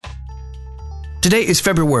Today is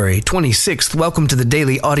February 26th. Welcome to the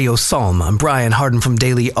Daily Audio Psalm. I'm Brian Hardin from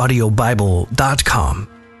DailyAudioBible.com.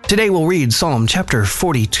 Today we'll read Psalm chapter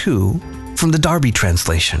 42 from the Darby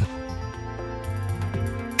translation.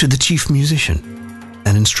 To the chief musician,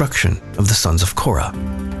 an instruction of the sons of Korah.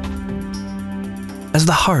 As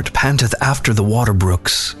the hart panteth after the water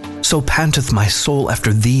brooks, so panteth my soul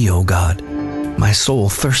after thee, O God. My soul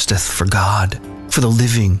thirsteth for God, for the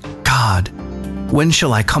living God. When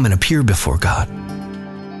shall I come and appear before God?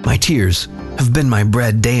 My tears have been my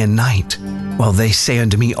bread day and night, while they say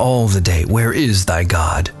unto me all the day, Where is thy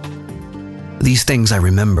God? These things I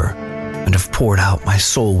remember, and have poured out my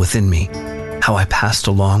soul within me, how I passed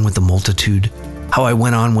along with the multitude, how I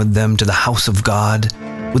went on with them to the house of God,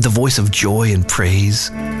 with the voice of joy and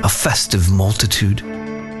praise, a festive multitude.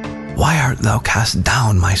 Why art thou cast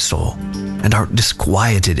down, my soul, and art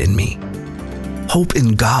disquieted in me? Hope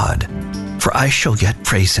in God, for I shall yet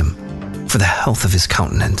praise him, for the health of his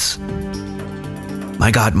countenance. My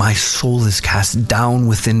God, my soul is cast down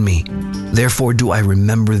within me. Therefore do I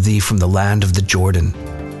remember thee from the land of the Jordan,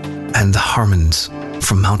 and the Harmons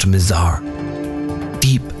from Mount Mizar.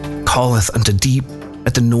 Deep calleth unto deep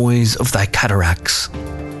at the noise of thy cataracts.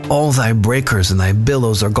 All thy breakers and thy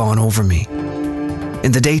billows are gone over me.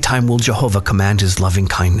 In the daytime will Jehovah command his loving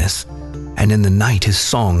kindness, and in the night his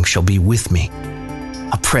song shall be with me,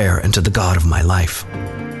 a prayer unto the God of my life.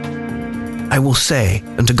 I will say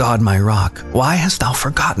unto God my rock, Why hast thou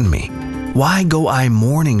forgotten me? Why go I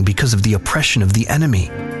mourning because of the oppression of the enemy?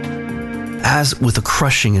 As with a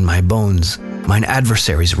crushing in my bones, mine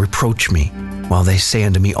adversaries reproach me, while they say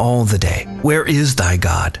unto me all the day, Where is thy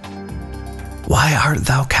God? Why art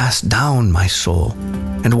thou cast down, my soul?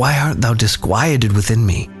 And why art thou disquieted within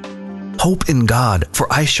me? Hope in God,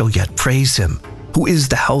 for I shall yet praise him, who is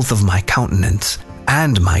the health of my countenance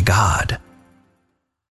and my God.